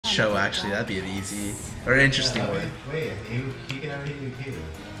Cho actually. That'd be an easy or interesting one. Wait, he can already do too.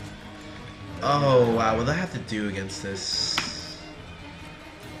 Oh wow, what do I have to do against this?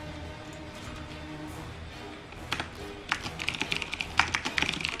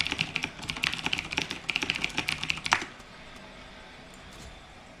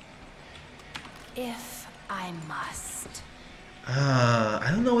 If I must. I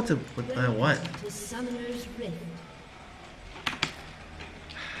don't know what I want. To Summoner's Rift.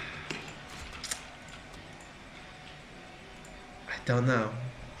 I don't know.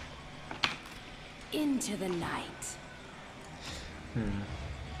 Into the night.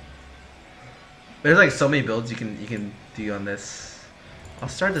 There's like so many builds you can do on this. I'll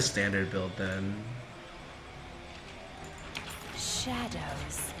start the standard build then.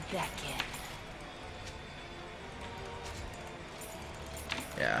 Shadows beckon.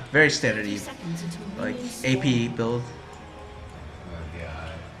 Yeah, very standard like AP build. Oh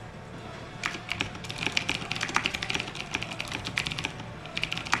god.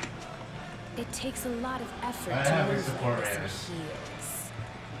 It takes a lot of effort I to have a move support like this ramp. with heals.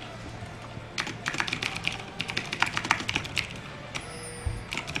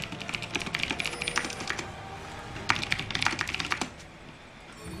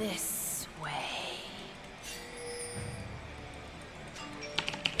 This way.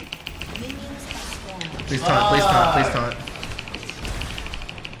 Minions have spawned. Please taunt, please taunt, please taunt.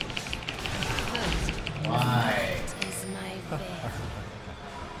 Why? Is my veil.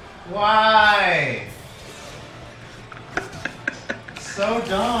 Why? So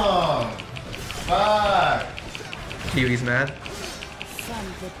dumb. Fuck. Kiwi's mad. From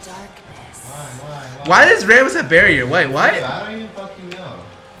the darkness. Why? Why does Ramos have barrier? Wait, what? I don't even fucking know.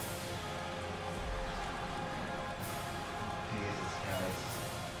 Jesus Christ.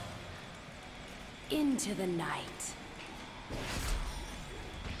 Into the night.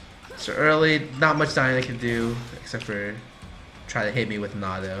 So early, not much dying I can do except for try to hit me with an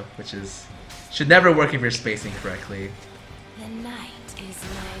auto, which is should never work if you're spacing correctly. The night is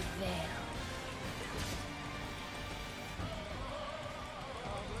my veil.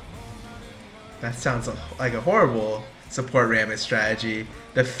 That sounds like a horrible support Rammus strategy.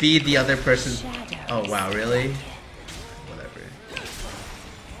 To feed the other person. Shadows Oh wow, really? Whatever.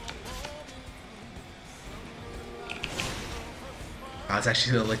 I was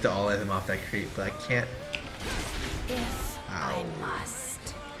actually gonna lick the all of him off that creep, but I can't. If Ow. I must.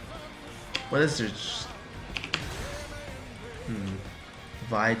 What is there?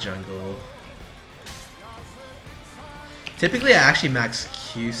 Vi jungle. Typically, I actually max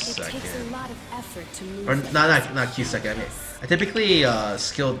Q It takes a second. lot of effort to move. Or like not Q second. I mean, I typically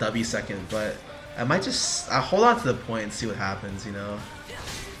skill W second, but I might just hold on to the point and see what happens. You know,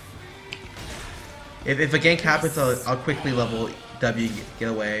 if a gank happens, I'll quickly level W, get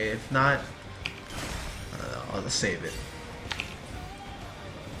away. If not, I don't know. I'll just save it.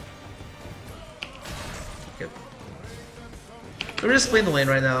 Good. We're just playing the lane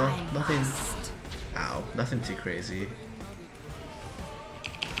right now. I Nothing. must. Ow, nothing too crazy.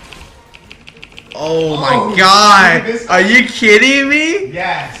 Oh my god! this- Are you kidding me?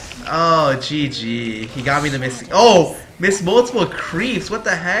 Yes. Oh, GG. He got me to miss. Oh, miss multiple creeps. What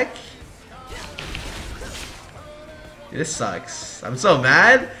the heck? This sucks. I'm so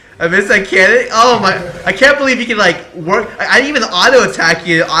mad. I missed that cannon. Oh my! I can't believe you can like work. I didn't even auto attack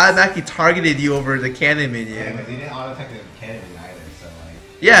you. It automatically targeted you over the cannon Yeah, minion. because he didn't auto attack the cannon either, so like.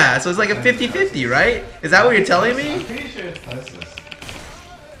 Yeah, so it's like a 50-50, right? Is that what you're telling I'm me? pretty sure it's closest.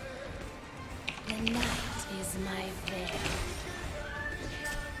 The night is my veil.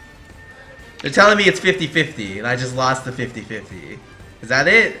 They're telling me it's 50-50, and I just lost the 50-50. Is that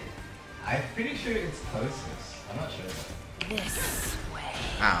it? I'm pretty sure it's closest. I'm not sure. This way.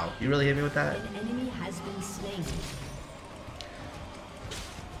 Ow, you really hit me with that? An enemy has been slain.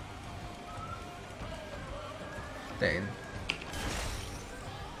 Dang.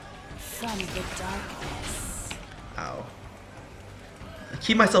 From the darkness. Ow. I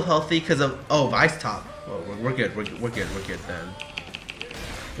keep myself healthy because of Vice top. Oh, we're good. We're good then.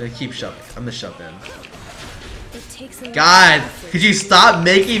 I'm gonna keep shoving. I'm gonna shove then. It takes a lot God, of effort could you to stop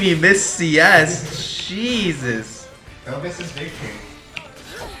making me miss CS? Jesus. Don't miss his victory.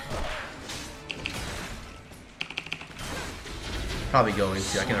 Probably going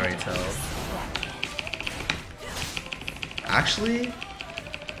to. I can already tell. Actually,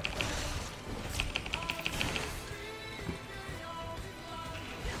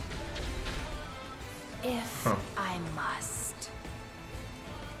 If Huh. I must.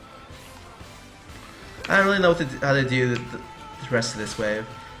 I don't really know how to do the rest of this wave.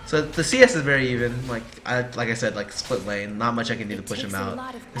 So the CS is very even. Like I said, like split lane. Not much I can do to push him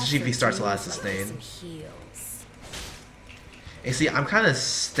out, especially if he starts a lot of sustain. And see, I'm kind of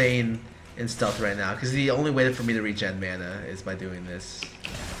staying in stealth right now because the only way for me to regen mana is by doing this.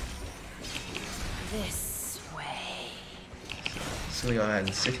 This way. So we go ahead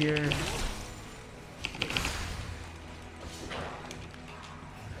and sit here.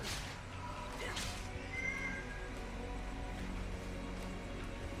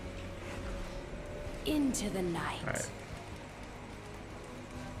 Into the night. All right.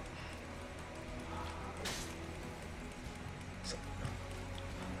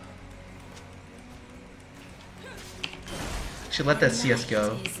 Should let that CS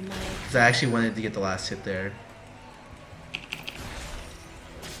go because I actually wanted to get the last hit there.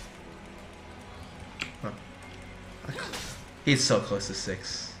 Huh. He's so close to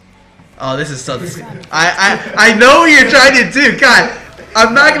 6. Oh, this is so. I know what you're trying to do. God,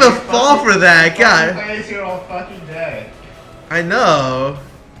 I'm not gonna fall for that. God. You're all fucking dead. I know.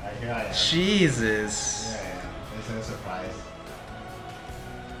 Here I am. Jesus. Yeah, yeah. There's no surprise.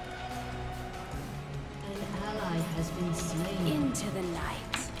 An ally has been slain. Into the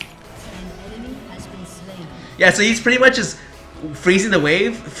night. An enemy has been slain. Yeah, so he's pretty much just freezing the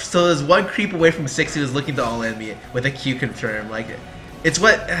wave. So there's one creep away from 6 who was looking to all in me with a Q confirm. Like, it's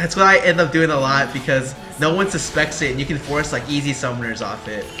what I end up doing a lot because no one suspects it, and you can force like easy summoners off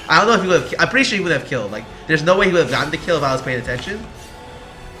it. I don't know if he would have. I'm pretty sure he would have killed. Like, there's no way he would have gotten the kill if I was paying attention.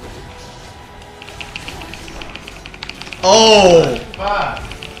 Oh! Fuck!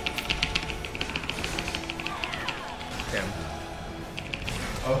 Damn.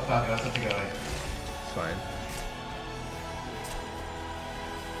 Oh fuck, I was supposed to go like. It's fine.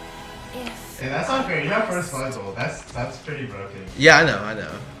 If Hey, that's not fair. You have first blood gold. That's pretty broken. Yeah, I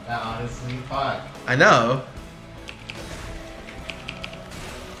know. That honestly, fuck. I know.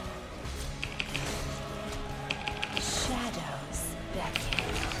 shadows beckon.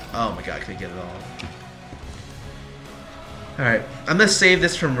 Oh my god, I couldn't get it all. Alright, I'm gonna save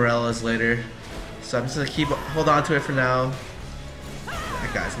this for Morella's later. So I'm just gonna hold on to it for now.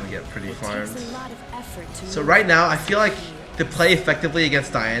 That guy's gonna get pretty farmed. Takes a lot of effort to So move right now, I things feel like here. to play effectively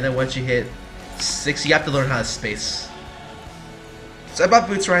against Diana, once you hit 6, you have to learn how to space. So I bought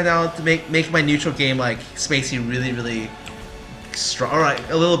boots right now to make my neutral game like spacey really strong. Alright,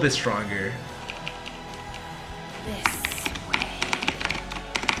 a little bit stronger. This way.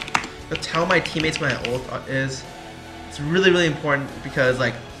 To tell my teammates my ult is, it's really important because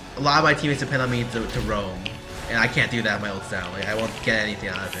like a lot of my teammates depend on me to roam, and I can't do that if my ult's down. Like I won't get anything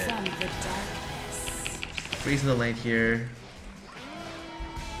out of it. From the darkness. Freezing the lane here.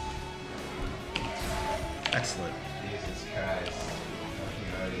 Excellent. Jesus Christ.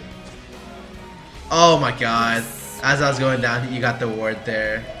 Fucking already. Oh my god. As I was going down, you got the ward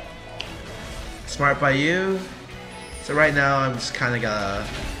there. Smart by you. So right now, I'm just kind of gotta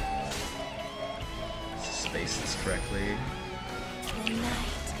space this correctly. The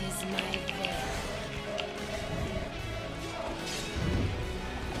night is my veil.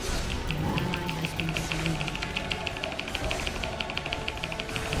 Ally has been slain.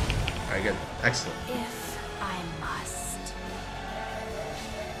 Alright, good. Excellent. If I must.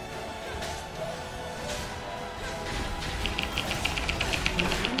 An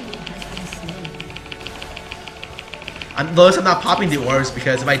enemy has been slain. Notice I'm not popping the orbs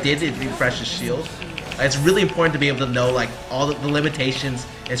because if I did, it'd refresh his shield. Like, it's really important to be able to know like all the limitations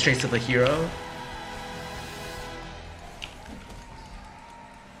and strengths of the hero.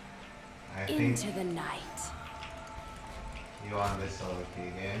 I think Into the night. you want this solo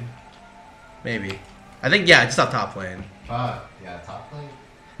queue game. Maybe. I think, yeah, just up top lane. Fuck. Yeah, top lane.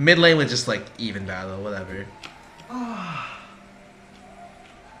 Mid lane was just like even battle, whatever.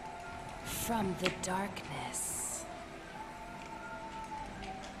 From the darkness.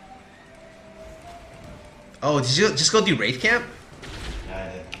 Oh, did you just go do Wraith Camp? Yeah,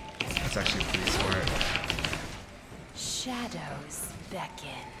 I did. That's actually pretty smart. Shadows beckon.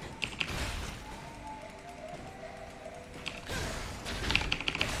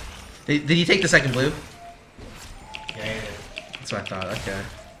 Did you take the second blue? Yeah, I did. That's what I thought, okay.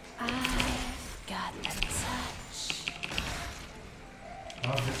 I've got a touch.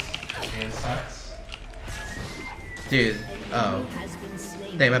 Oh, this game sucks. Dude, An oh. enemy has been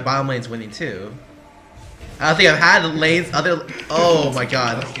slain. Dang, my bottom lane's winning too. I don't think I've had lanes other. Oh my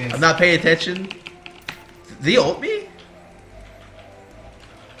god. I'm not paying attention. Did he ult me?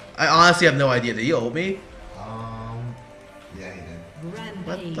 I honestly have no idea. Did he ult me? Yeah, he did.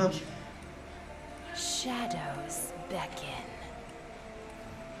 Rampage. What the? Shadows beckon.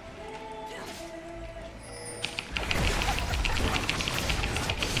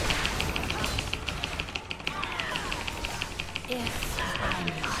 If I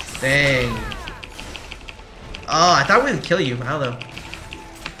must. Dang. Oh, I thought we would kill you. I don't know.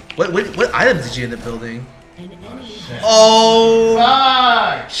 What items did you end up building? An enemy Shit. Oh,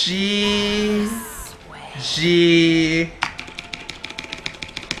 Fuck! G. Sway. G.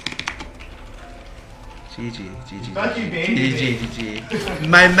 GG. Fuck you, baby. GG.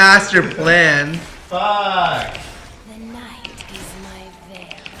 My master plan. Fuck! The night is my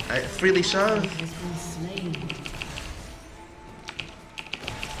veil. I freely shove. has been slain.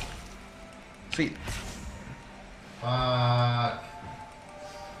 Sweet. Fuck.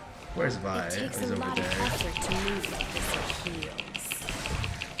 Where's Vi? It takes He's a over lot of there. effort to move like this in heels.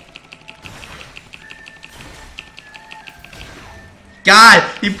 God,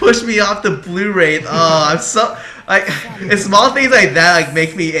 he pushed me off the blue wraith. Oh, I'm so like, it's small things like that like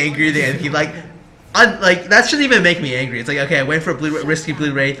make me angry. Then he like that shouldn't even make me angry. It's like, okay, I went for a risky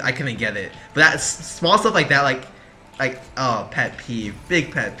blue wraith, I couldn't get it. But that small stuff like that, like oh, pet peeve,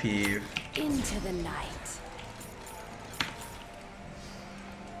 big pet peeve. Into the night.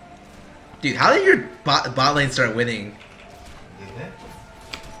 Dude, how did your bot lane start winning? Did it?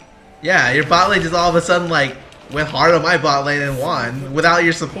 Yeah, your bot lane just all of a sudden like went hard on my bot lane and won without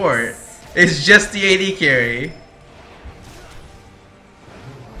your support. It's just the AD carry.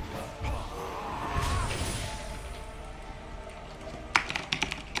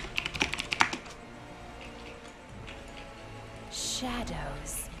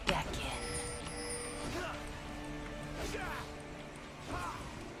 Shadows beckon.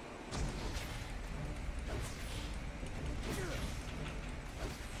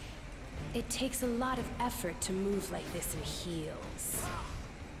 It takes a lot of effort to move like this in heels.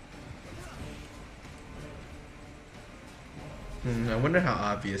 I wonder how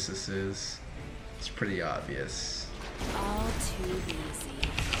obvious this is. It's pretty obvious. All too easy.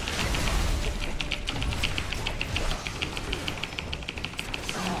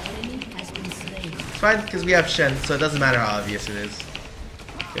 An enemy has been slain. It's fine because we have Shen, so it doesn't matter how obvious it is.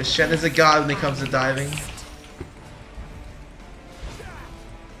 Because Shen is a god when it comes to diving.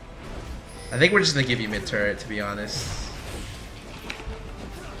 I think we're just gonna give you mid turret, to be honest.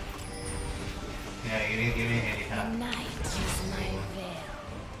 Yeah, give me a The handicap. night is my veil.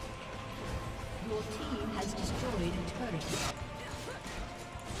 Your team has destroyed a turret.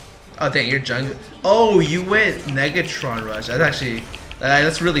 Oh dang, you're jungle. Oh, you went Negatron Rush. That's actually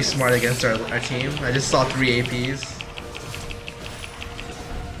that's really smart against our team. I just saw 3 APs.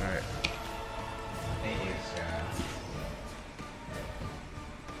 Alright. Thank you, Scarra.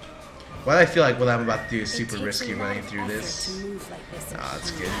 Why do I feel like what I'm about to do is It super takes risky a lot running of through effort this? to move like this in Nah, it's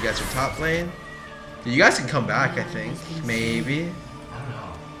good. heels. You guys are top lane. You guys can come back, I think. Maybe. I don't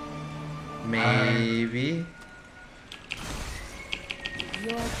know. Maybe.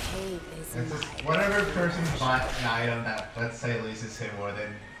 Your pain is This is mine. whatever person bought an item that, let's say, loses him more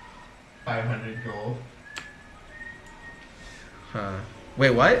than 500 gold. Huh. Wait,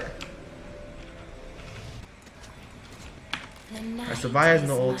 what? The night so Vi has is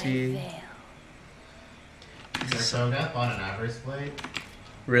no my ulti. veil. So Cho'Gath bought an Avarice Blade.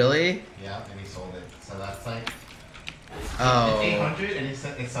 Really? Yeah, and he sold it. So that's like Oh. 800 and it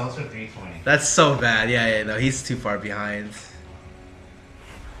sells for 320. That's so bad. Yeah, no, he's too far behind.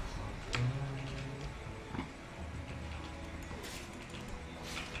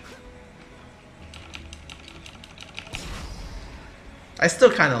 I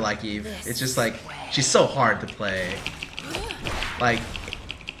still kind of like Eve. It's just like, she's so hard to play. Like,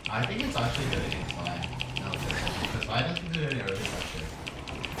 I think it's actually good against Vi. No, because Vi doesn't do any early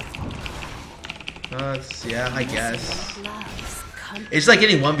pressure. yeah, I guess. Loves company. It's like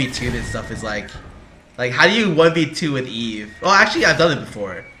getting 1v2'd and stuff is like how do you 1v2 with Eve? Oh, actually, I've done it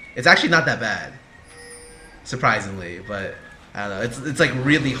before. It's actually not that bad. Surprisingly, but I don't know. It's like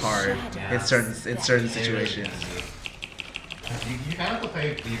really hard in certain situations. You kind of have to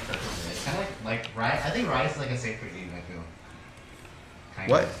play Eve perfectly. It's kind of like Rice. I think Rice is like a safer Eve, I feel.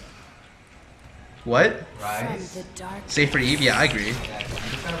 Kind What? of. What? From Rice. the dark. Safe for Eve? Yeah, I agree. Yeah, you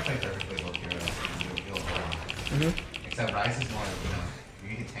just gotta play perfectly both heroes. You'll hold on. hmm Except Rice is more,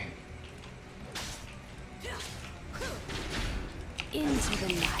 you can tank. Into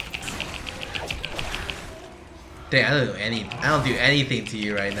the night. Dang, I don't do anything to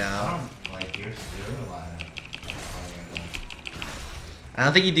you right I now. don't like you're a lot. I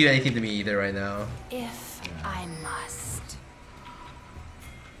don't think you do anything to me either right now. If I must.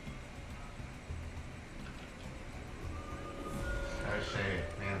 Oh shit,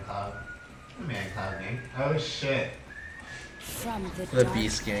 man cloud name. Oh shit. From the The dark.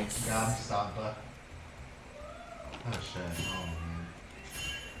 beast gang. Gam Samba. Oh shit, oh man.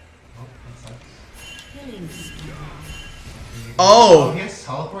 Oh, that sucks. Killing spree. Oh! He has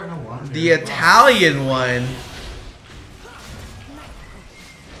teleport, no wonder. The Italian one.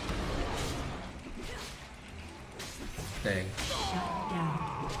 Dang.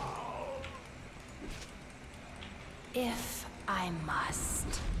 If I must.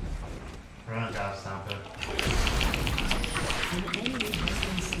 Run, God, stop it. An enemy has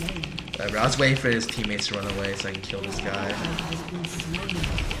been slain. Whatever, I was waiting for his teammates to run away so I can kill this guy. Has been slain.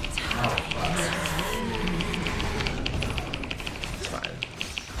 It's fine.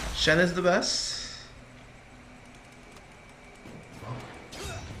 Shen is the best.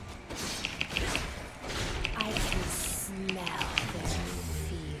 I can smell their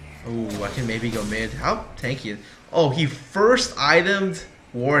fear. Ooh, I can maybe go mid. How tanky? Oh, he first itemed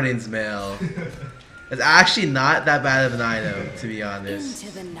Warden's Mail. It's actually not that bad of an item, to be honest.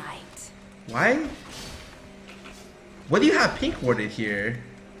 Into the night. Why? What do you have pink warded here?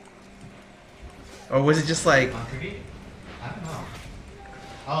 Or was it just like... Could be? I don't know.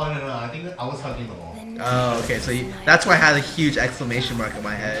 Oh, no, I think that I was hugging the wall. Oh, okay, so you, that's why I had a huge exclamation mark on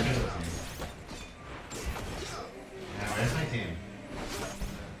my head. Yeah, where's my team?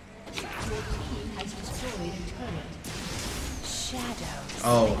 Has destroyed a turret. Shadows.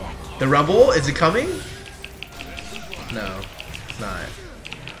 Oh, the rumble? Is it coming? No, it's not.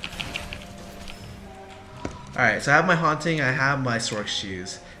 Alright, so I have my haunting, I have my Sork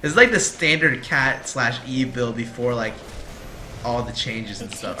shoes. It's like the standard cat / Eve build before like all the changes and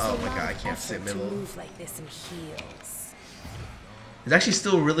stuff. Oh my god, I can't sit middle. Move like this in heels. It's actually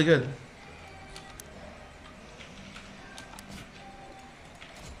still really good.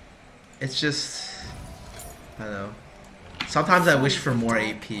 It's just, I don't know. Sometimes I wish for more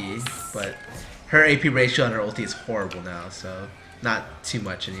AP, but her AP ratio on her ulti is horrible now, so not too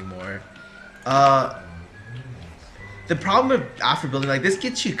much anymore. The problem with after building like this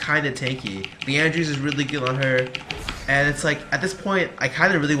gets you kind of tanky. Leandry's is really good on her, and it's like at this point I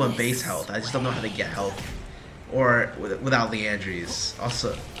kind of really want base health. I just don't know how to get health, or without Leandry's.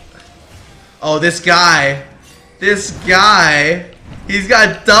 Also, oh this guy, he's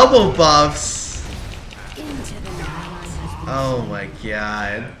got double buffs. Into the night. Oh my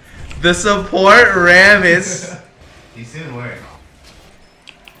god, the support ram is. He soon work.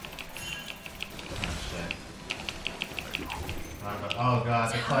 Oh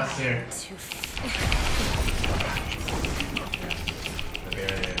god, the cluster. The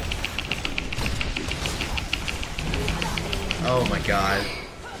barrier. Oh my god.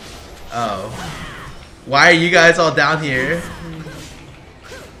 Oh. Why are you guys all down here?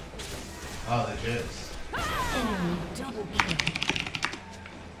 Oh, the jibs.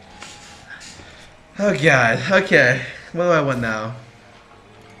 Oh god, okay. What do I want now?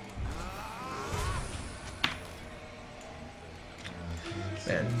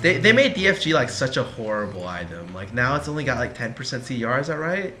 Man, they made DFG like such a horrible item. Like now it's only got like 10% CR, is that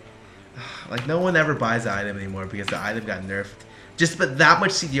right? Like no one ever buys the item anymore because the item got nerfed. Just but that much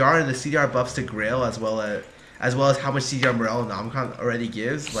CDR and the CDR buffs to Grail as well as how much CDR Morel and Omicron already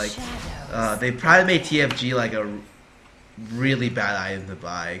gives. Like they probably made TFG like a really bad item to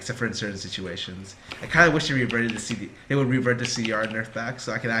buy, except for in certain situations. I kind of wish they reverted they would revert the CDR nerf back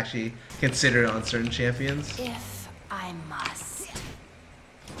so I could actually consider it on certain champions. If I must.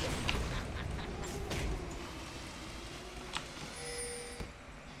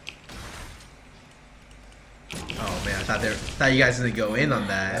 Oh man, I thought you guys didn't go in on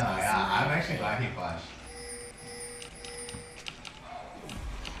that. Yeah, I'm actually glad he flashed.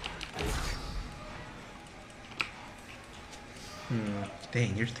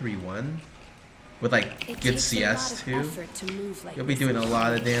 Dang, you're 3-1 with like It good takes CS a lot of too. effort to move like You'll be this doing in a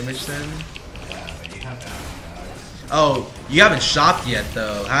lot of damage then. Yeah, but you have to have Oh, you haven't shopped yet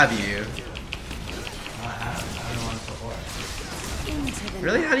though, have you? I don't want to support. into the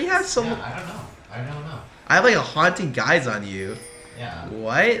Really? How do you have so? Yeah, I don't know. I have like a haunting guys on you. Yeah.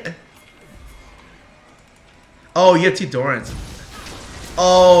 What? Oh, you have 2 Dorans.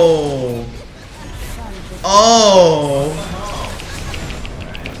 Oh. Oh.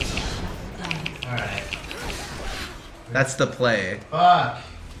 Alright. That's the play. Fuck.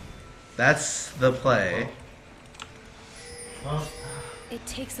 That's the play. Well, It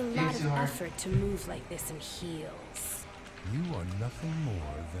takes a lot of too hard. effort to move like this in heels. You are nothing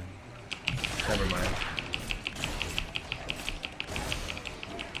more than... Never mind.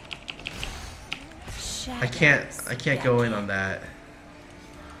 I can't go in on that.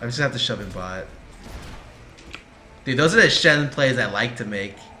 I just have to shove in bot. Dude, those are the Shen plays I like to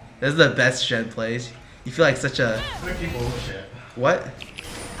make. Those are the best Shen plays. You feel like such a... Ricky bullshit. What?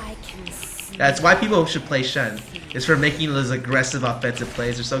 I can smell That's why people should play Shen. It's for making those aggressive offensive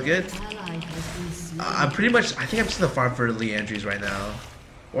plays. They're so good. Ally has been slain. I'm pretty much. I think I'm just gonna farm for Leandries right now,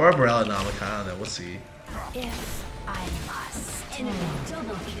 or a Barella Nomica. I don't know. We'll see. If I must.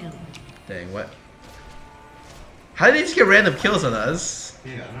 Double kill. Dang, what? How did they just get random kills on us?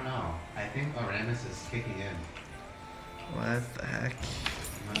 Dude, I don't know. I think Aramis is kicking in. What the heck?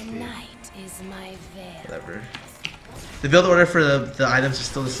 The night is my veil. Whatever. The build order for the items is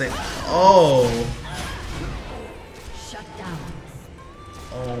still the same. Oh! Shut down.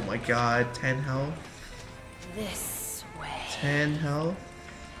 Oh my god, 10 health? This way. 10 health?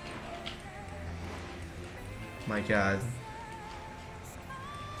 My god.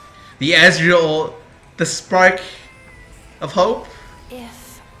 The Ezreal, the spark of hope?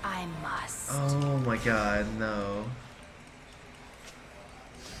 If I must. Oh my god, no.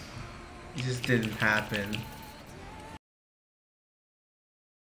 It just didn't happen.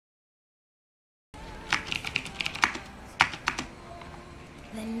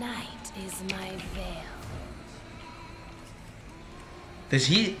 The night is my veil. Does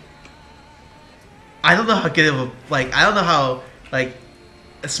he? I don't know how good of a I don't know how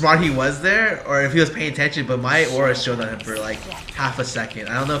smart he was there, or if he was paying attention. But my aura showed on him for like half a second.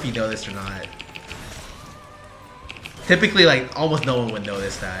 I don't know if he noticed or not. Typically, almost no one would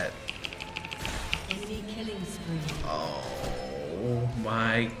notice that. Enemy killing spree. Oh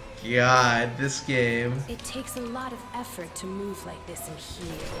my god, this game. It takes a lot of effort to move like this in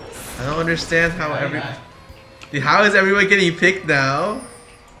heels. I don't understand how how is everyone getting picked now?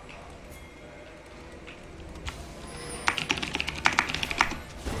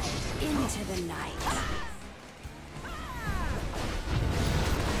 Into the night.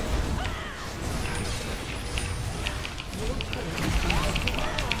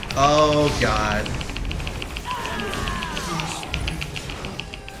 Oh god.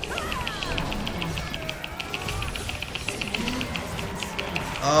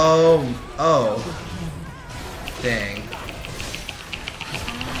 Oh. Dang.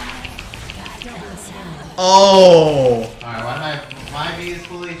 Oh. Alright, my V is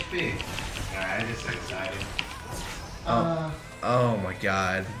full HP. Alright, I just so excited. Oh my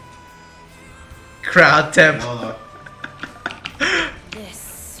god. Crowd temp. Hold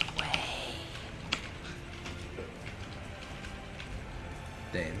This way.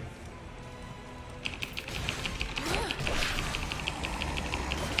 Dang.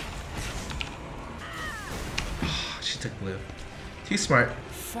 She took blue. Too smart.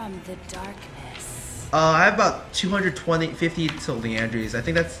 From the darkness. I have about 250 to Leandries. I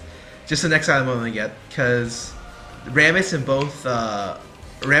think that's just the next item I'm gonna get, because Rammus and both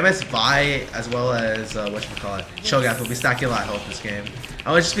Rammus, Vi, as well as whatchamacallit, Cho'Gath will be stacking a lot of health this game.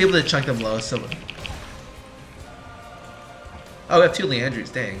 I want to just be able to chunk them low. So, oh, we have 2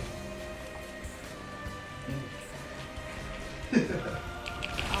 Leandries. Dang.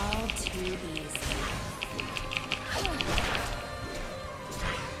 All too easy.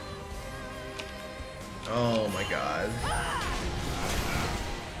 Oh my god.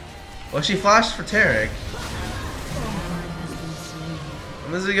 Well, she flashed for Tarek.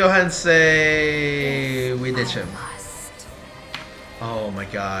 I'm just gonna go ahead and say we ditch him. Must. Oh my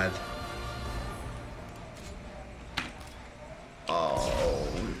god. Oh,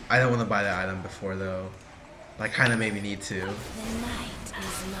 I don't want to buy that item before though. I kind of maybe need to. The night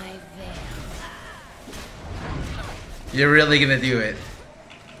is my veil. You're really gonna do it.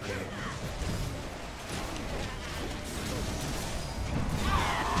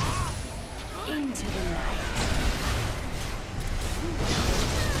 Into the night.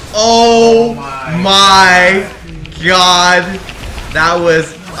 Oh my my god. That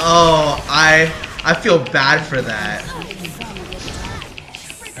was, oh, I feel bad for that.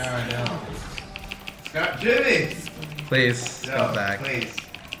 Scott, Jimmy! Please, No, come back. Please.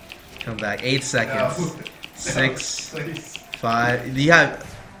 Come back. 8 seconds. No. 6, Please. 5. Yeah.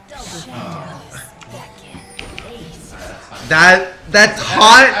 Beckon. That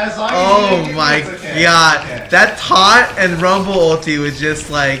taunt. As long as Oh you do my it's okay. god. Okay. That taunt and Rumble ulti was just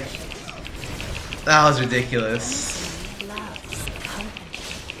like, that was ridiculous. Loves company.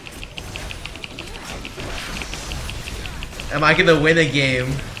 Am I gonna win a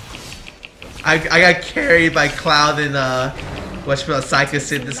game? I got carried by Cloud and Psycho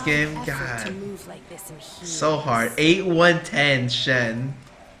Sid this game. Effort to God, move like this in heels. so hard. 8-1-10 Shen.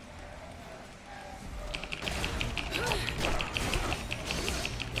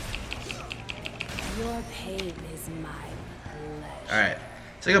 Your pain is my pleasure. Alright,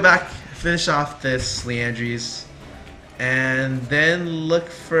 so go back, finish off this Leandries, and then look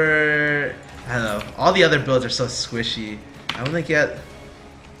for, I don't know, all the other builds are so squishy. I want to get,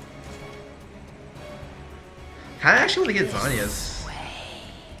 I actually want to get Vanya's.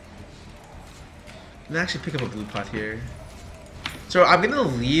 I'm gonna actually pick up a blue pot here. So I'm gonna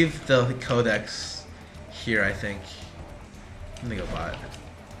leave the codex here, I think. I'm gonna go bot.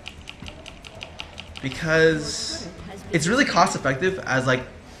 Because it's really cost effective as like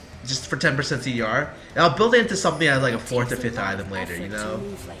just for 10% CDR. And I'll build it into something as like a 4th or 5th item later, you know?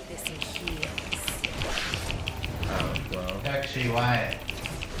 Oh, well. Actually, why?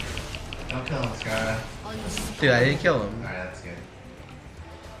 Don't kill him, Scarra. Dude, I didn't kill him. Alright, that's good.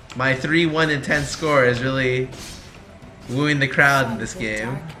 My 3-1 and 10 score is really wooing the crowd in this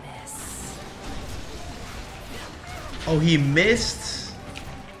game. Oh, he missed?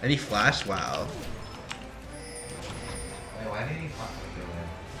 And he flashed? Wow. Wait, why did he fuck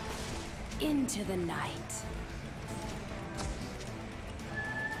do Into the night.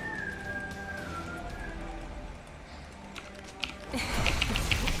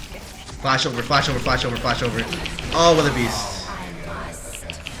 Flash over, flash over, flash over, flash over. Oh, what a beast.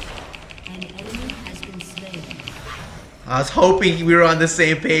 An enemy has been slain. I was hoping we were on the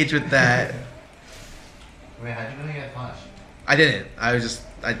same page with that. Wait, how'd you really get flashed? I didn't. I was just,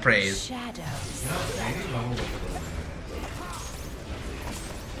 I praised. Shadows. You know, maybe Rumble was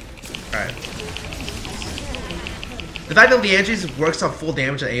Alright. The fact that Leandry's works on full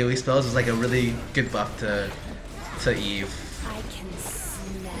damage on AoE spells is like a really good buff to Eve. I can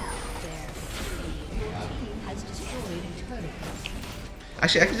smell their fear. Has destroyed a turret.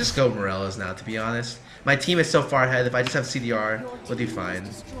 Actually, I can just go Morello's now, to be honest. My team is so far ahead, if I just have CDR, we'll do fine.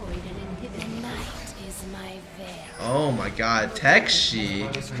 Destroyed an The inhibitor. night is my veil. Oh my god,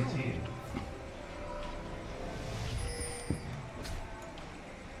 Tekshi. 2019.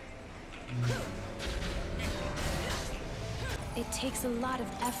 It takes a lot of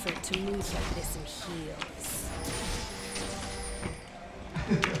effort to move like this in heels.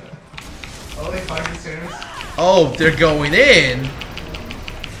 Oh, they find the stairs? Oh, they're going in.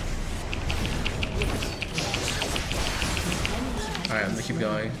 Alright, I'm gonna keep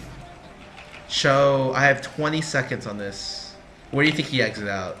going. Cho, I have 20 seconds on this. Where do you think he exited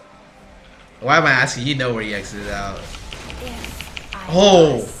out? Why am I asking? You know where he exited out. If I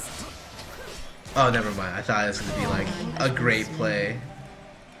Oh! must. Oh, never mind. I thought it was gonna be like a great play.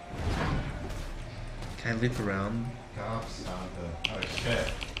 Can I loop around? Oh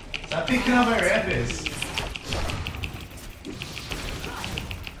shit. Stop picking up my rapids.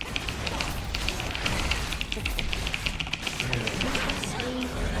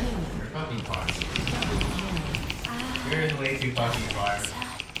 You're fucking far. You're way too fucking far.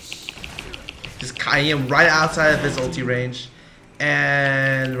 Just I am right outside of his ulti range,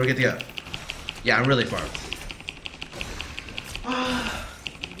 and we're good to go. Yeah, I'm really far.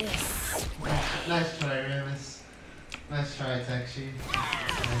 This Nice try, Ramus. Nice try, Tekshi.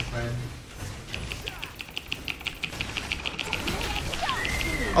 Nice friend.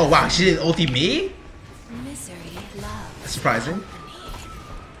 Oh wow, she didn't ulti me? misery loves Surprising.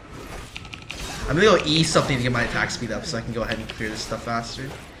 I'm gonna go E something to get my attack speed up so I can go ahead and clear this stuff faster.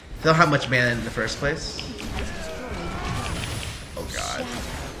 I don't have much mana in the first place. Oh god.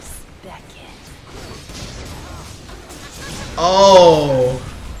 shadows beckon. Oh!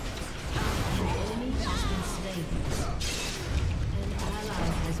 Enemy has been slain. An ally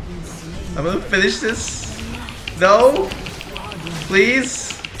has been slain. I'm gonna finish this. No?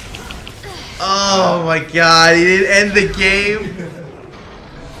 Please? Oh my god, he didn't end the game.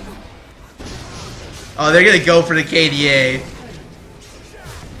 Oh, they're gonna go for the KDA.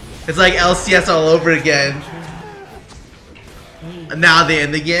 It's like LCS all over again. And now they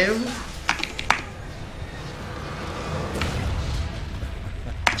end the game.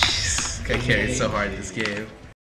 Jeez, got carried so hard in this game.